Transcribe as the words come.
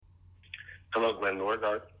Hello, Glenn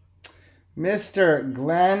Norgard. Mr.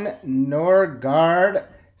 Glenn Norgard,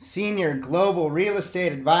 Senior Global Real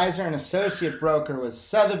Estate Advisor and Associate Broker with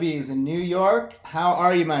Sotheby's in New York. How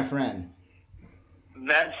are you, my friend?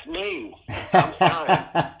 That's me. I'm fine.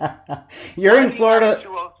 You're Why in do you have a Florida.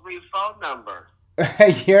 203 phone number?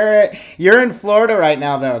 you're in Florida right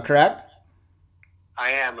now, though, correct?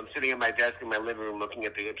 I am. I'm sitting at my desk in my living room looking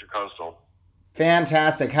at the Intercoastal.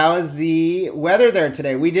 Fantastic. How is the weather there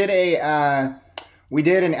today? We did an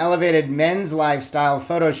elevated men's lifestyle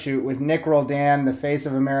photo shoot with Nick Roldan, the face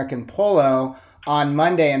of American Polo, on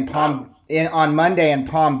Monday in Palm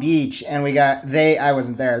Beach, and I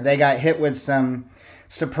wasn't there. They got hit with some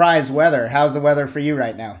surprise weather. How's the weather for you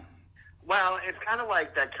right now? Well, it's kind of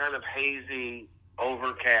like that kind of hazy,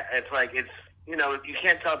 overcast. You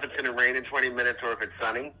can't tell if it's going to rain in 20 minutes or if it's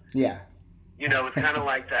sunny. Yeah. It's kind of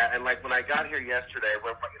like that. And like when I got here yesterday,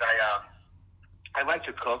 I like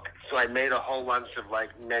to cook, so I made a whole lunch of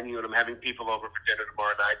like menu, and I'm having people over for dinner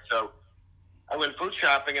tomorrow night. So I went food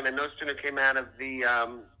shopping, and I no sooner came out of the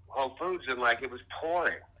Whole Foods, and like it was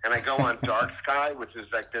pouring. And I go on Dark Sky, which is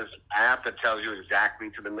like this app that tells you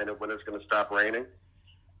exactly to the minute when it's going to stop raining.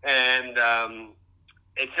 And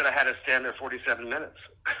it said I had to stand there 47 minutes.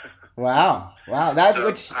 Wow.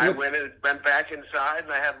 I went back inside,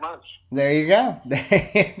 and I had lunch. There you go.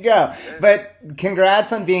 There you go. But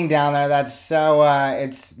congrats on being down there. That's so.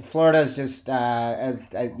 Florida's just as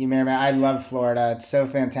you may remember. I love Florida. It's so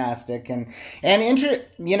fantastic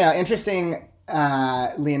interestingly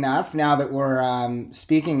enough, now that we're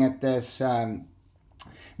speaking at this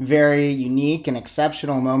very unique and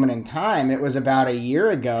exceptional moment in time, it was about a year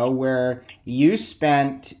ago where you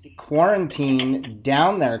spent quarantine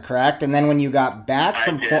down there, correct? And then when you got back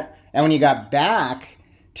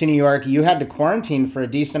to New York, you had to quarantine for a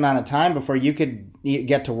decent amount of time before you could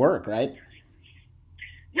get to work, right?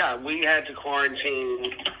 Yeah, we had to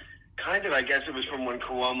quarantine. Kind of, I guess it was from when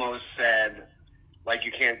Cuomo said, like,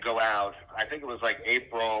 you can't go out. I think it was like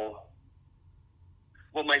April.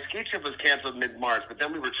 Well, my ski trip was canceled mid-March, but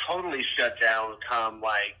then we were totally shut down come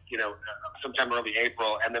sometime early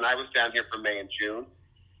April, and then I was down here for May and June.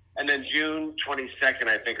 And then June 22nd,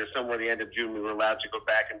 I think, or somewhere at the end of June, we were allowed to go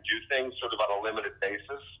back and do things sort of on a limited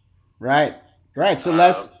basis. Right. So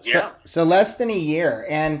less than a year.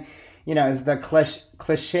 And, as the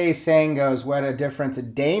cliche saying goes, what a difference a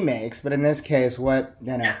day makes. But in this case, for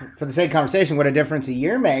the sake of conversation, what a difference a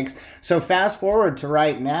year makes. So fast forward to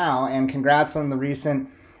right now, and congrats on the recent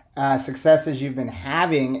successes you've been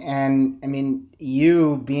having. And I mean,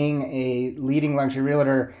 you being a leading luxury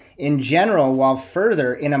realtor in general, while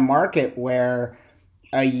further in a market where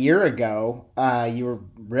a year ago you were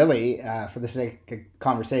really, for the sake of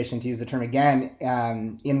conversation, to use the term again,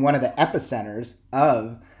 in one of the epicenters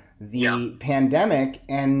of the pandemic.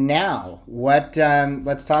 And now, let's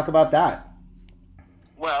talk about that.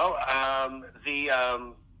 Well, the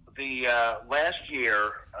last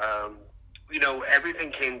year,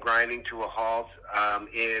 everything came grinding to a halt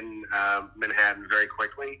in Manhattan very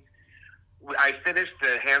quickly. I finished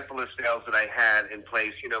the handful of sales that I had in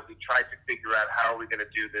place. We tried to figure out how are we going to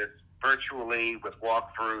do this virtually with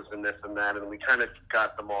walkthroughs and this and that, and we kind of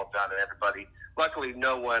got them all done, and everybody, luckily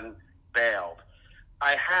no one bailed.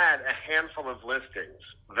 I had a handful of listings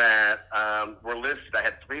that were listed. I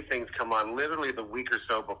had 3 things come on literally the week or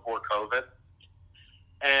so before COVID.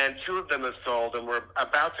 And 2 of them have sold, and we're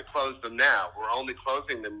about to close them now. We're only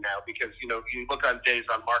closing them now because, you look on days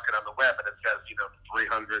on market on the web and it says,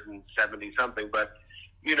 370 something, but,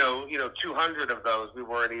 200 of those we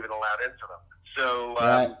weren't even allowed into them. So,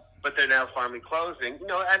 right. But they're now finally closing,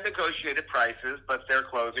 at negotiated prices, but they're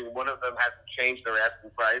closing. One of them hasn't changed their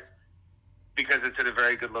asking price because it's in a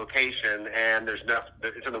very good location, and it's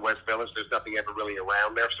in the West Village. There's nothing ever really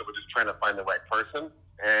around there, so we're just trying to find the right person.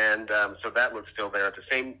 And so that one's still there at the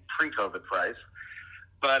same pre-COVID price.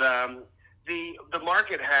 But the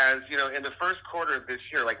market has, in the first quarter of this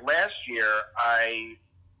year, like last year, I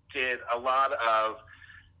did a lot of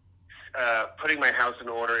putting my house in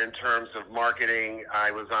order in terms of marketing.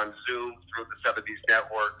 I was on Zoom through the Sotheby's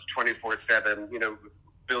network 24/7,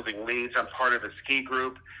 building leads. I'm part of a ski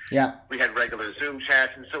group. Yeah. We had regular Zoom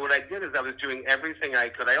chats. And so what I did is I was doing everything I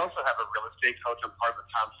could. I also have a real estate coach. I'm part of the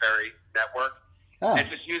Tom Ferry network. Oh. And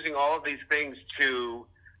just using all of these things to,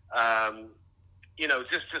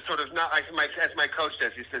 just to sort of not, as my coach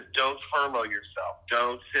says, he says, don't furlough yourself.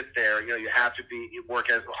 Don't sit there. You have to work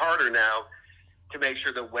as harder now to make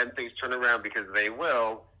sure that when things turn around, because they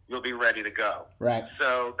will, you'll be ready to go. Right.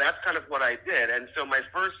 So that's kind of what I did. And so my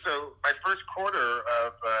first quarter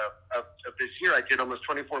of this year, I did almost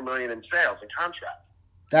 $24 million in sales and contracts.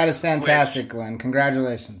 That is fantastic, Glenn.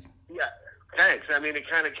 Congratulations. Yeah. thanks. I mean, it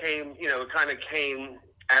kind of came,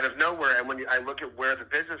 out of nowhere. And when I look at where the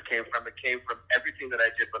business came from, it came from everything that I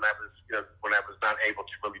did when I was not able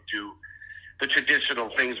to really do the traditional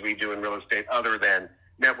things we do in real estate, other than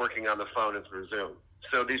networking on the phone and through Zoom.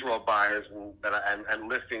 So these were all buyers and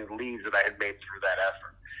listing leads that I had made through that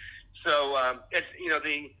effort. So it's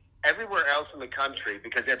everywhere else in the country,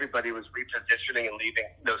 because everybody was repositioning and leaving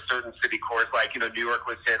certain city cores, like New York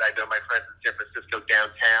was hit. I know my friends in San Francisco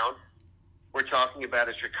downtown were talking about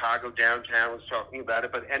it. Chicago downtown was talking about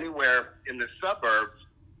it. But anywhere in the suburbs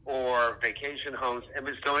or vacation homes, it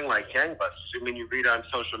was going like gangbusters. I mean, you read on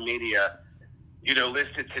social media,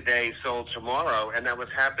 listed today, sold tomorrow, and that was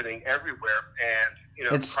happening everywhere.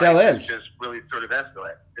 And it still is just really sort of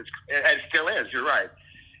escalate. It still is. You're right.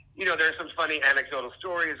 There's some funny anecdotal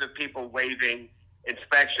stories of people waiving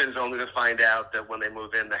inspections only to find out that when they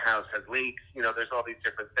move in, the house has leaks. There's all these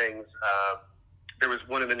different things. There was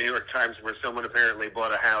one in the New York Times where someone apparently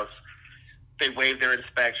bought a house. They waived their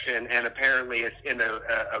inspection, and apparently it's in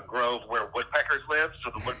a grove where woodpeckers live.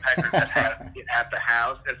 So the woodpeckers had at the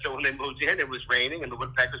house, and so when they moved in, it was raining, and the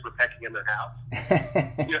woodpeckers were pecking in their house.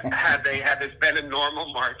 Had this been a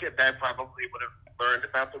normal market, that probably would have learned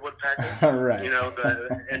about the woodpeckers, right.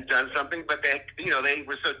 And done something. But they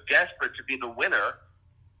were so desperate to be the winner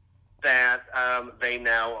that they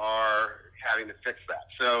now are having to fix that.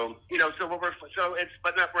 So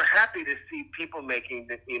we're happy to see people making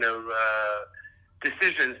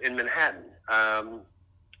decisions in Manhattan.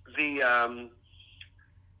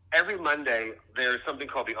 Every Monday there's something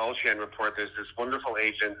called the Olshan Report. There's this wonderful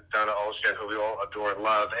agent, Donna Olshan, who we all adore and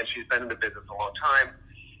love, and she's been in the business a long time.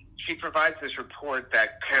 She provides this report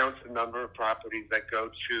that counts the number of properties that go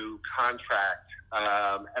to contract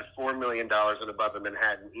at $4 million and above in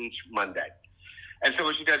Manhattan each Monday. And so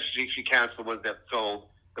what she does, she counts the ones that sold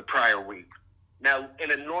the prior week. Now,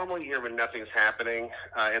 in a normal year when nothing's happening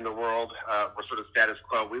in the world, we're sort of status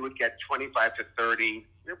quo, we would get 25 to 30,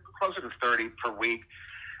 closer to 30 per week.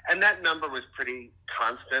 And that number was pretty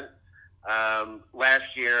constant.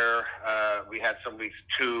 Last year, we had some weeks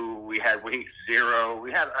 2, we had weeks 0.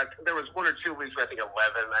 There was 1 or 2 weeks where I think 11.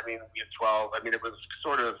 I mean, we had 12. I mean, it was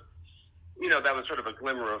sort of, that was sort of a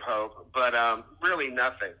glimmer of hope, but really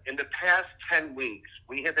nothing. In the past 10 weeks,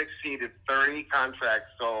 we have exceeded 30 contracts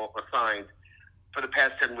sold or signed for the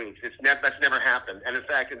past 10 weeks. That's never happened. And in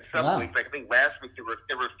fact, in some weeks, I think last week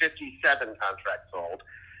there were 57 contracts sold,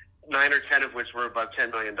 9 or 10 of which were above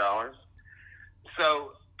 $10 million.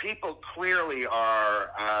 So people clearly are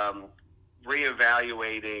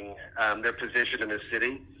reevaluating their position in the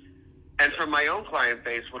city. And from my own client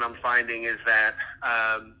base, what I'm finding is that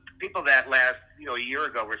people that last, a year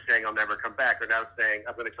ago were saying, I'll never come back, are now saying,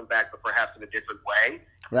 I'm going to come back, but perhaps in a different way.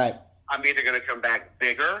 Right. I'm either going to come back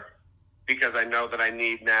bigger because I know that I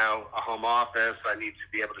need now a home office. I need to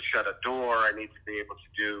be able to shut a door. I need to be able to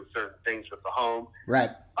do certain things with the home.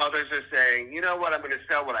 Right. Others are saying, you know what, I'm going to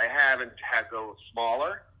sell what I have and go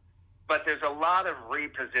smaller. But there's a lot of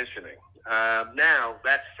repositioning. Now,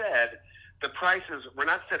 that said, the prices, we're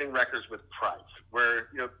not setting records with price, where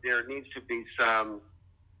there needs to be some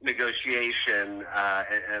negotiation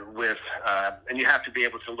and you have to be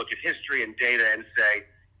able to look at history and data and say,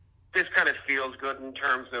 this kind of feels good in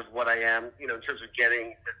terms of what I am, in terms of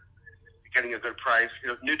getting a good price.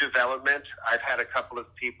 New development, I've had a couple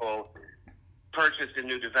of people purchased a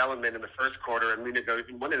new development in the first quarter, and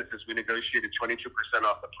in one instance, we negotiated 22%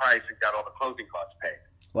 off the price and got all the closing costs paid.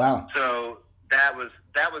 Wow. So that was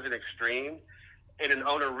an extreme. In an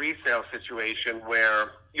owner resale situation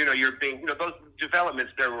where, you're being, those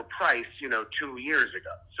developments, they were priced, 2 years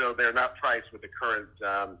ago. So they're not priced with the current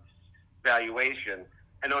valuation.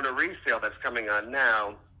 And on a resale that's coming on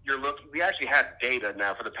now, we actually have data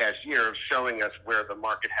now for the past year of showing us where the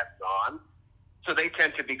market has gone. So they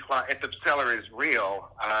tend to be, if the seller is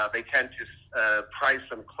real, they tend to price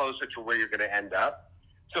them closer to where you're going to end up.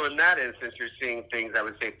 So in that instance, you're seeing things, I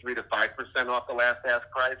would say 3 to 5% off the last ask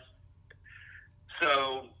price.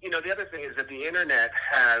 So, the other thing is that the internet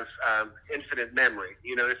has infinite memory.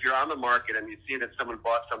 If you're on the market and you see that someone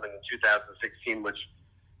bought something in 2016, which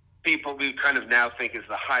people we kind of now think is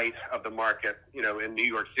the height of the market, in New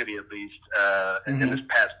York City at least, in this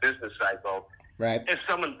past business cycle. Right. If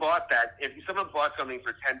someone bought something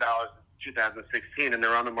for $10 in 2016 and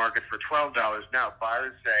they're on the market for $12 now,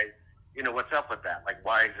 buyers say, what's up with that? Like,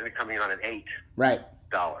 why isn't it coming on at $8? Right.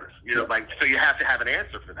 So you have to have an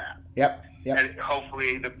answer for that. Yep. And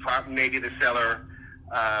hopefully maybe the seller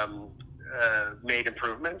made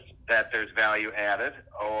improvements, that there's value added,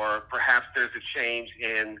 or perhaps there's a change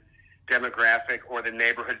in demographic or the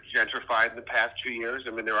neighborhood gentrified in the past 2 years.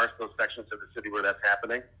 I mean, there are still sections of the city where that's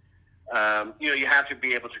happening. You have to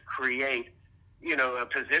be able to create, a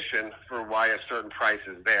position for why a certain price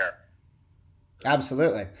is there.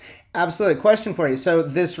 Absolutely. Absolutely. Question for you. So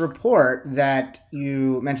this report that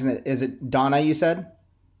you mentioned, is it Donna, you said?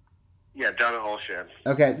 Yeah, Donna Olshan.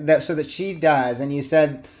 Okay, so that she does, and you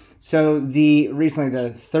said, so recently the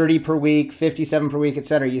 30 per week, 57 per week, et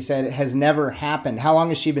cetera, you said it has never happened. How long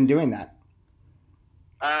has she been doing that?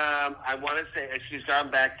 I want to say she's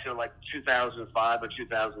gone back to like 2005 or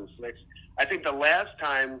 2006. I think the last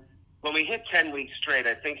time, when we hit 10 weeks straight,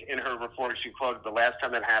 I think in her report she quoted the last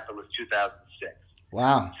time that happened was 2006.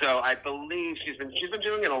 Wow. So I believe she's been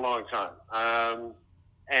doing it a long time.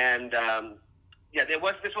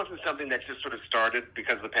 This wasn't something that just sort of started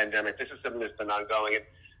because of the pandemic. This is something that's been ongoing. And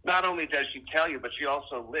not only does she tell you, but she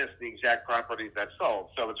also lists the exact properties that sold.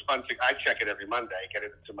 So it's fun. I check it every Monday. I get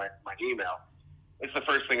it into my email. It's the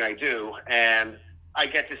first thing I do, and I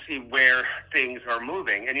get to see where things are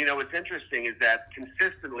moving. And what's interesting is that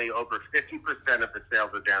consistently over 50% of the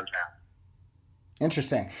sales are downtown.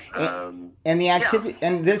 Interesting. And the activity,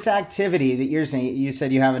 and this activity that you're saying, you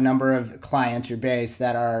said you have a number of clients, your base,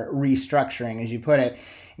 that are restructuring, as you put it.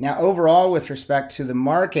 Now, overall, with respect to the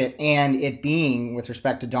market and it being, with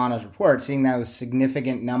respect to Donna's report, seeing that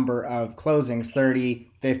significant number of closings, 30,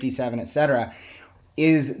 57, et cetera,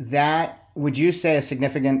 would you say a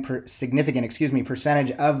significant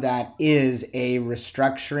percentage of that is a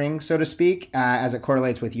restructuring, so to speak, as it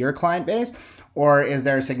correlates with your client base? Or is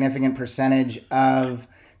there a significant percentage of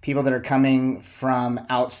people that are coming from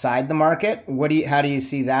outside the market? How do you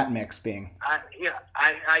see that mix being? I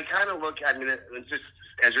kind of look, it's just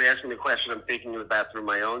as you're asking the question, I'm thinking about through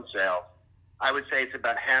my own sale. I would say it's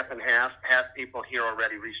about half and half people here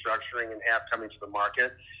already restructuring and half coming to the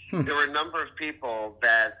market. There were a number of people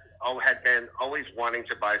that had been always wanting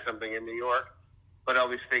to buy something in New York, but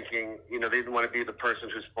always thinking, they didn't want to be the person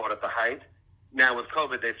who's bought at the height. Now with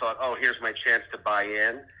COVID, they thought, here's my chance to buy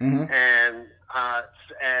in. Mm-hmm.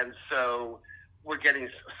 And so we're getting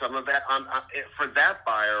some of that. For that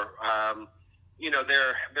buyer,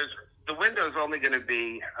 there's the window's only going to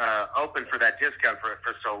be open for that discount for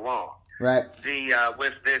so long. Right.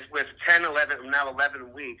 With 10, 11, now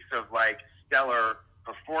 11 weeks of like stellar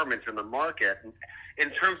performance in the market, in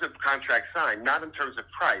terms of contract signed, not in terms of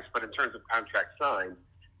price, but in terms of contract signed,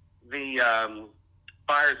 the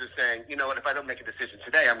buyers are saying, you know what, if I don't make a decision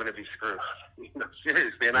today, I'm going to be screwed.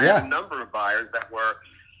 Seriously. And I have a number of buyers I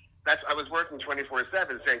was working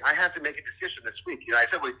 24/7 saying, I have to make a decision this week. I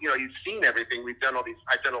said, well, you've seen everything.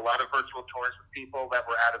 I've done a lot of virtual tours with people that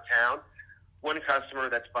were out of town. One customer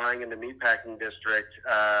that's buying in the meatpacking district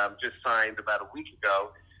just signed about a week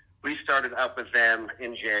ago. We started up with them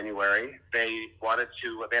in January. They had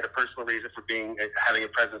a personal reason for having a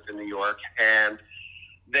presence in New York, and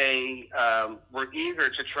they were eager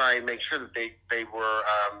to try and make sure that they were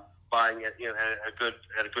buying at a good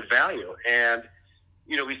value. And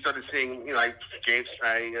we started seeing. I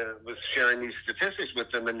was sharing these statistics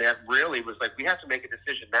with them, and that really was like, we have to make a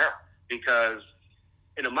decision now, because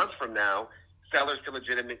in a month from now, sellers can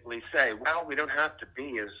legitimately say, well, we don't have to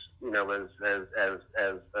be as we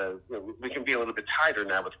can be a little bit tighter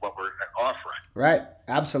now with what we're offering. Right.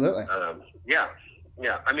 Absolutely. Yeah.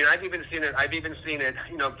 I've even seen it.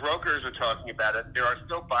 Brokers are talking about it. There are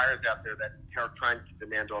still buyers out there that are trying to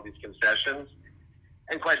demand all these concessions.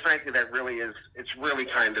 And quite frankly, it's really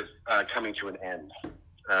kind of coming to an end.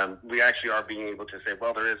 We actually are being able to say,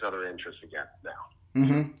 well, there is other interest again now.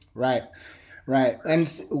 Mm-hmm. Right. And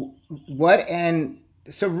so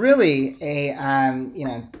really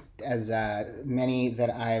as many that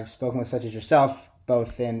I've spoken with, such as yourself,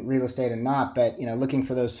 both in real estate and not, but, looking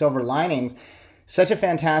for those silver linings, such a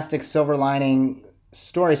fantastic silver lining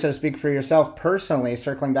story, so to speak, for yourself personally,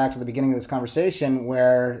 circling back to the beginning of this conversation,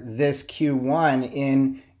 where this Q1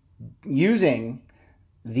 in using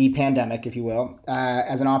the pandemic, if you will,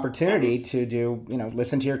 as an opportunity to do,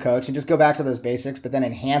 listen to your coach and just go back to those basics, but then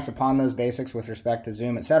enhance upon those basics with respect to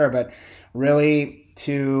Zoom, et cetera. But really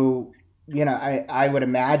to, I would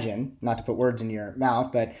imagine, not to put words in your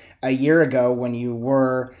mouth, but a year ago when you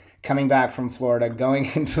were coming back from Florida, going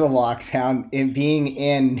into the lockdown, and being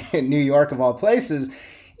in New York of all places,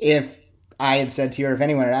 if I had said to you, or if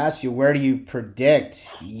anyone had asked you, where do you predict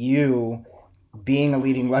you being a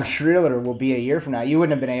leading luxury realtor will be a year from now, you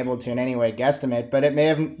wouldn't have been able to in any way guesstimate, but it may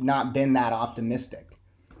have not been that optimistic.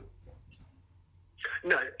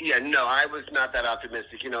 No, I was not that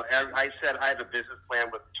optimistic. I said I have a business plan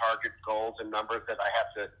with target goals and numbers that I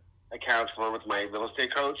have to account for with my real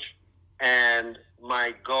estate coach. And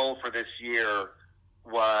my goal for this year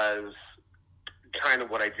was kind of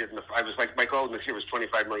what I did. I was like, my goal in this year was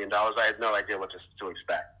 $25 million. I had no idea what to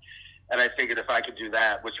expect. And I figured if I could do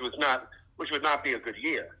that, which would not be a good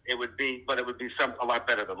year, it would be a lot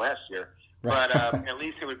better than last year. Right. But at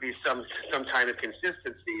least it would be some kind of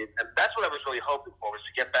consistency, and that's what I was really hoping for, was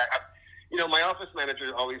to get back. My office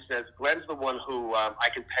manager always says Glenn's the one who I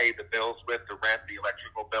can pay the bills with, the rent, the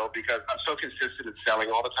electrical bill, because I'm so consistent in selling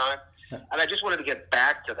all the time. And I just wanted to get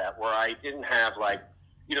back to that, where I didn't have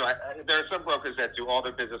there are some brokers that do all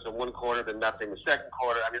their business in one quarter, then nothing the second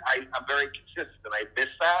quarter. I mean, I'm very consistent, and I miss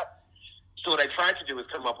that. So what I tried to do was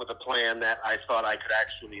come up with a plan that I thought I could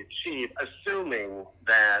actually achieve, assuming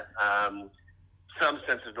that some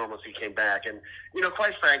sense of normalcy came back. And,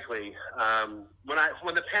 quite frankly,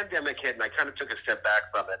 when the pandemic hit and I kind of took a step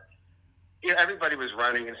back from it, everybody was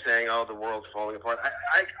running and saying, oh, the world's falling apart.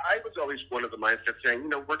 I was always one of the mindset saying,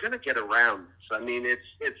 we're going to get around this. I mean,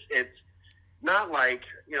 it's not like,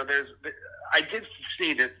 I did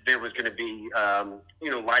see that there was going to be,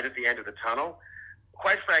 light at the end of the tunnel.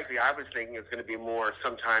 Quite frankly, I was thinking it's going to be more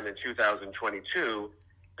sometime in 2022.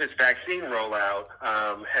 This vaccine rollout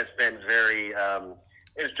has been very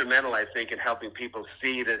instrumental, I think, in helping people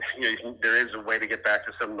see that there is a way to get back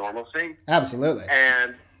to some normalcy. Absolutely.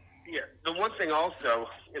 And the one thing also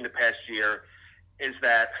in the past year is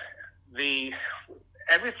that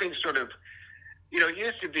everything sort of, it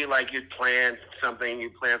used to be like you'd plan something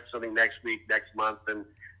next week, next month, and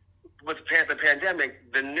with the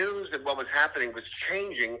pandemic, the news and what was happening was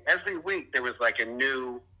changing. Every week there was like a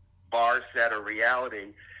new bar set or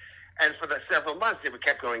reality. And for the several months, it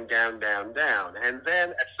kept going down, down, down. And then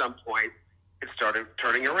at some point, it started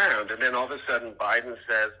turning around. And then all of a sudden, Biden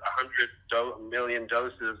says 100 million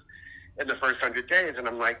doses in the first 100 days. And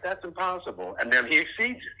I'm like, that's impossible. And then he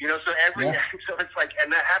exceeds it. So so it's like,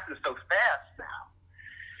 and that happens so fast now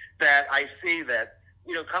that I see that,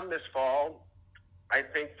 come this fall, I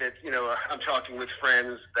think that, I'm talking with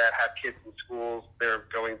friends that have kids in schools. They're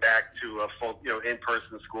going back to a full,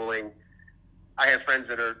 in-person schooling. I have friends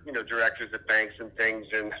that are, directors at banks and things,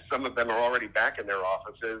 and some of them are already back in their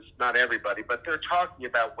offices. Not everybody, but they're talking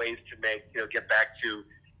about ways to get back to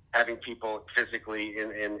having people physically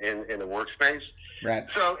in a workspace. Right.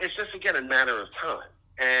 So it's just, again, a matter of time.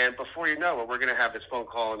 And before you know it, we're going to have this phone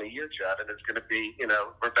call in a year, Judd, and it's going to be,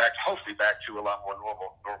 we're hopefully back to a lot more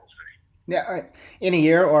normalcy. Yeah, in a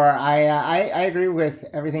year, or I agree with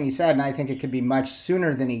everything you said, and I think it could be much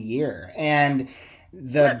sooner than a year. And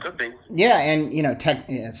it could be. Yeah,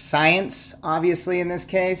 and science, obviously, in this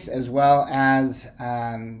case, as well as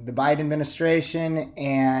the Biden administration,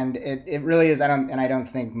 and it really is. I don't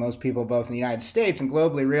think most people, both in the United States and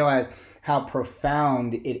globally, realize how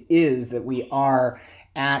profound it is that we are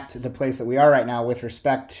at the place that we are right now with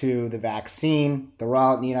respect to the vaccine. The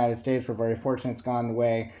rollout in the United States, we're very fortunate it's gone the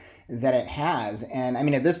way that it has. And I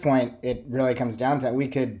mean, at this point, it really comes down to, we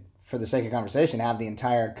could, for the sake of conversation, have the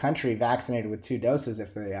entire country vaccinated with 2 doses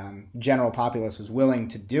if the general populace was willing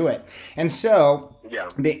to do it. And so,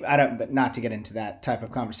 but not to get into that type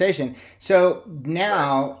of conversation. So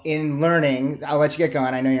now in learning, I'll let you get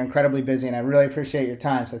going. I know you're incredibly busy and I really appreciate your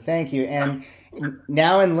time. So thank you. And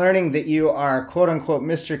now in learning that you are quote unquote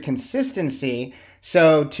Mr. Consistency,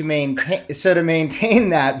 so to maintain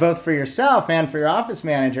that both for yourself and for your office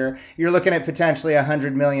manager, you're looking at potentially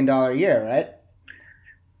 $100 million a year, right?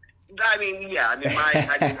 I mean, yeah. I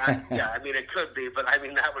mean, it could be, but I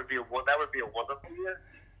mean, that would be a wonderful year.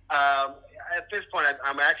 At this point,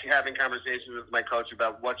 I'm actually having conversations with my coach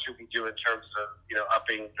about what should we do in terms of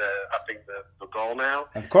upping the goal now.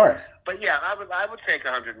 Of course. But yeah, I would take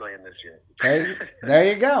 $100 million this year. There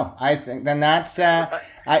you go. I think then that's you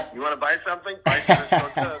want to buy something?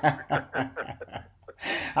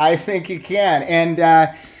 I think you can.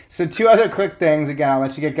 And so 2 other quick things. Again, I'll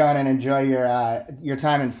let you get going and enjoy your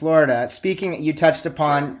time in Florida. Speaking, you touched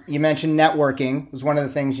upon, you mentioned networking was one of the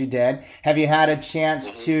things you did. Have you had a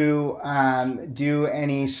chance to do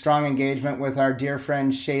any strong engagement with our dear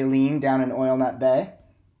friend Shailene down in Oil Nut Bay?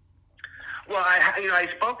 Well, I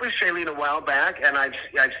spoke with Shailene a while back, and I've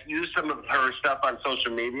used some of her stuff on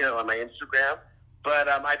social media on my Instagram. But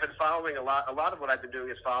I've been following a lot of what I've been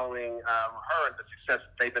doing is following her and the success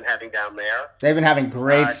that they've been having down there. They've been having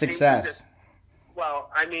great success.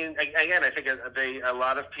 Well, I mean, again, I think a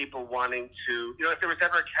lot of people wanting to, if there was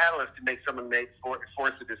ever a catalyst to make someone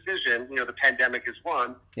force a decision, the pandemic is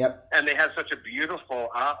one. Yep. And they have such a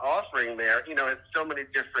beautiful offering there, at so many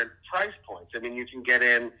different price points. I mean, you can get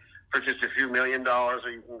in for just a few $1 million, or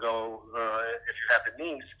you can go, if you have the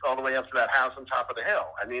means, all the way up to that house on top of the hill.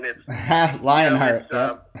 I mean, it's Lionheart.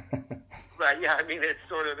 Right? Yeah. I mean, it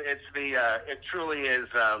truly is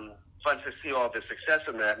fun to see all the success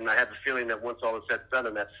in that, and I have a feeling that once all is said and done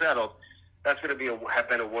and that's settled, that's going to have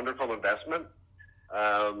been a wonderful investment.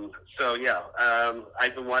 So yeah,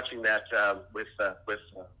 I've been watching that with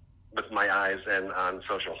my eyes and on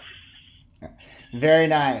social. Very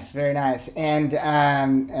nice, very nice, and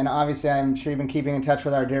obviously I'm sure you've been keeping in touch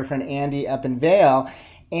with our dear friend Andy up in Vail,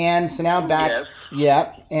 and so now back, yes.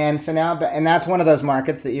 yeah, and so now, and that's one of those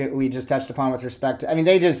markets that we just touched upon with respect to. I mean,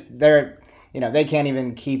 they can't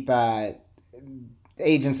even keep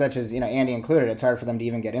agents such as Andy included. It's hard for them to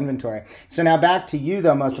even get inventory. So now back to you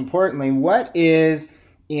though. Most importantly, what is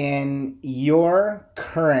in your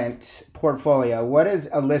current portfolio, what is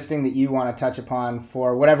a listing that you want to touch upon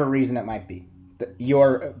for whatever reason it might be,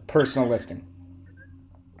 your personal listing?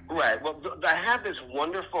 Right. Well, I have this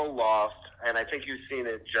wonderful loft, and I think you've seen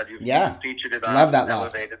it, Judd. You've featured it on Love that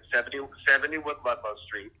loft. Elevated 70 Ludlow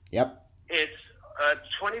Street. Yep. It's a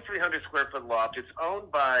 2,300 square foot loft. It's owned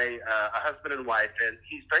by a husband and wife, and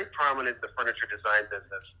he's very prominent in the furniture design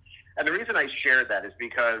business. And the reason I share that is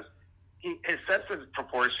because his sense of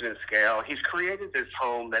proportion and scale, he's created this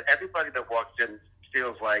home that everybody that walks in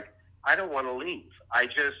feels like, I don't want to leave. I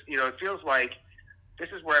just, it feels like this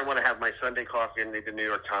is where I want to have my Sunday coffee and read the New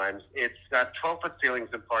York Times. It's got 12-foot ceilings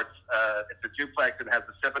in parts. It's a duplex and has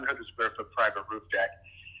a 700 square foot private roof deck.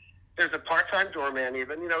 There's a part-time doorman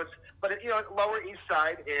even, but Lower East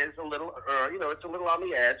Side is a little, it's a little on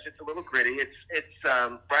the edge. It's a little gritty. It's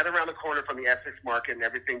right around the corner from the Essex Market and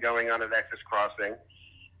everything going on at Essex Crossing.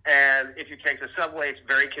 And if you take the subway, it's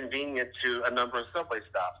very convenient to a number of subway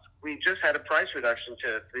stops. We just had a price reduction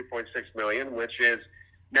to $3.6 million, which is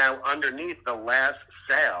now underneath the last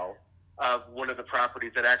sale of one of the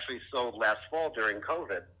properties that actually sold last fall during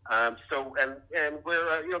COVID. And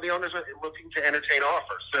we're, the owners are looking to entertain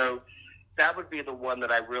offers. So that would be the one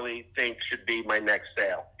that I really think should be my next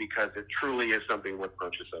sale because it truly is something worth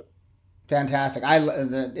purchasing. Fantastic.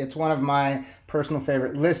 It's one of my personal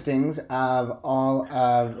favorite listings of all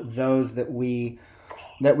of those that we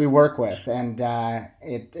work with, and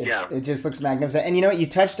it just looks magnificent. And you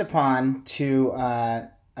touched upon to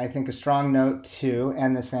I think a strong note to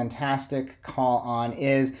end this fantastic call on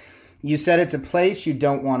is you said it's a place you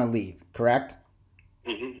don't want to leave, correct?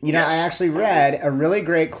 Mm-hmm. I actually read a really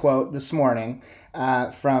great quote this morning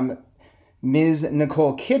from Ms.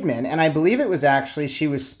 Nicole Kidman, and I believe it was actually, she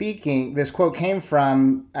was speaking, this quote came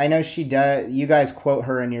from, I know she does, you guys quote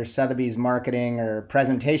her in your Sotheby's marketing or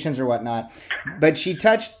presentations or whatnot, but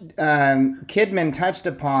Kidman touched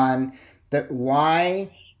upon why,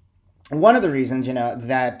 one of the reasons,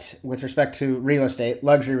 that with respect to real estate,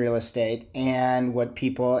 luxury real estate, and what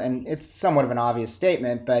people, and it's somewhat of an obvious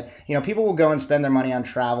statement, but, people will go and spend their money on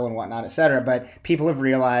travel and whatnot, et cetera, but people have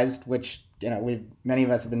realized, which many of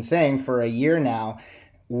us have been saying for a year now,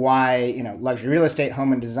 why luxury real estate,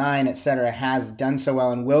 home and design, et cetera, has done so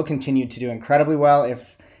well and will continue to do incredibly well.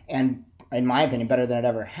 And in my opinion, better than it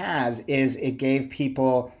ever has, is it gave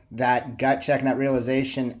people that gut check and that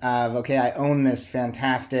realization of, okay, I own this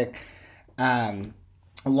fantastic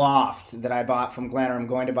loft that I bought from Glenn, or I'm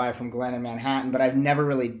going to buy from Glenn in Manhattan, but I've never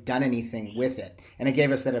really done anything with it. And it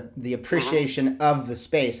gave us the appreciation of the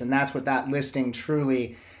space, and that's what that listing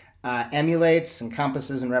truly emulates,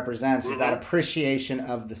 encompasses, and represents, is that appreciation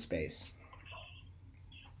of the space.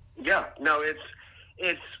 Yeah, no,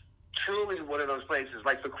 it's truly one of those places.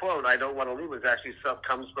 Like the quote, "I don't want to leave," was actually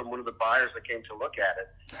comes from one of the buyers that came to look at it.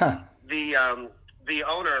 Huh. The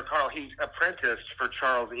owner, Carl, he apprenticed for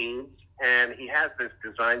Charles Eames, and he has this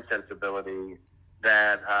design sensibility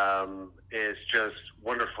that is just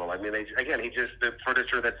wonderful. I mean, the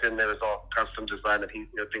furniture that's in there is all custom design that things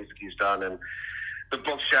that he's done, and the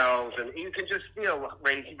bookshelves, and you can just they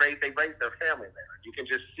raise their family there. You can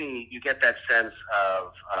just see, you get that sense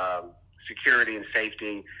of security and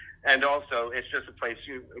safety, and also it's just a place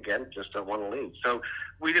you just don't want to leave. So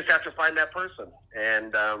we just have to find that person,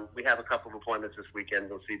 and we have a couple of appointments this weekend.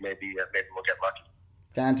 We'll see, maybe we'll get lucky.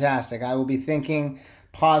 Fantastic. I will be thinking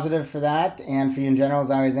positive for that, and for you in general,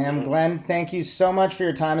 as I always am. Glenn, thank you so much for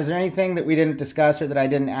your time. Is there anything that we didn't discuss or that I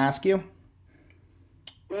didn't ask you?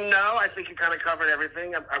 No, I think you kind of covered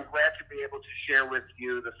everything. I'm glad to be able to share with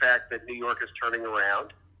you the fact that New York is turning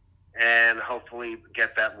around and hopefully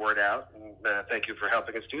get that word out. And thank you for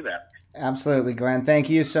helping us do that. Absolutely, Glenn. Thank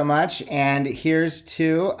you so much. And here's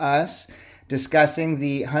to us discussing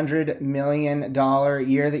the $100 million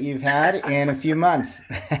year that you've had in a few months.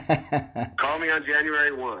 Call me on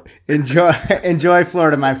January 1. Enjoy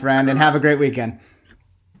Florida, my friend, and have a great weekend.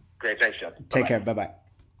 Great. Thanks, Jeff. Take care. Bye-bye.